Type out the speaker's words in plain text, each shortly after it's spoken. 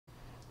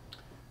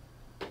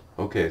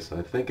Okay, so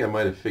I think I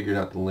might have figured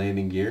out the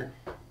landing gear.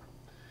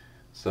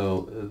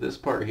 So this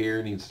part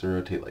here needs to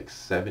rotate like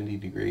 70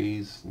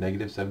 degrees,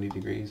 negative 70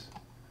 degrees.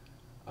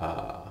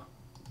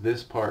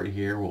 This part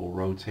here will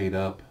rotate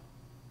up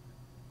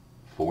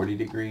 40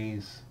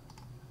 degrees,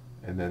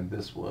 and then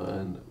this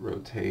one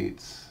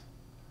rotates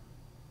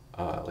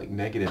like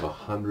negative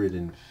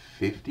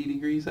 150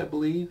 degrees, I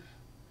believe.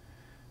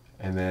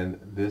 And then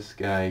this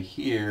guy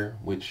here,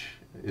 which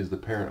is the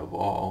parent of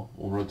all,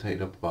 will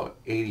rotate up about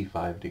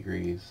 85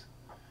 degrees.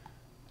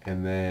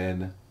 And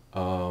then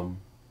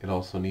it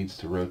also needs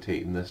to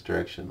rotate in this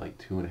direction like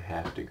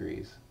 2.5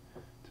 degrees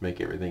to make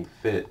everything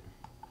fit.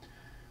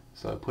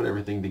 So I put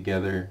everything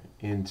together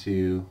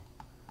into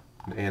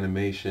an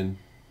animation.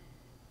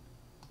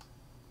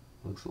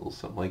 Looks a little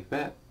something like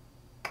that.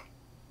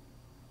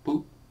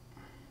 Boop.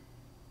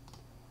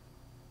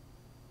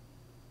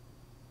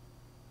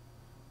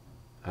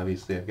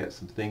 Obviously I've got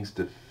some things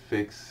to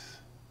fix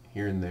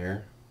here and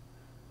there.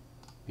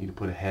 Need to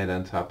put a head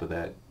on top of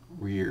that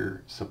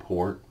rear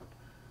support.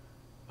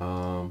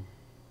 I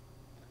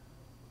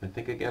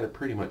think I got it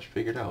pretty much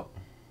figured out.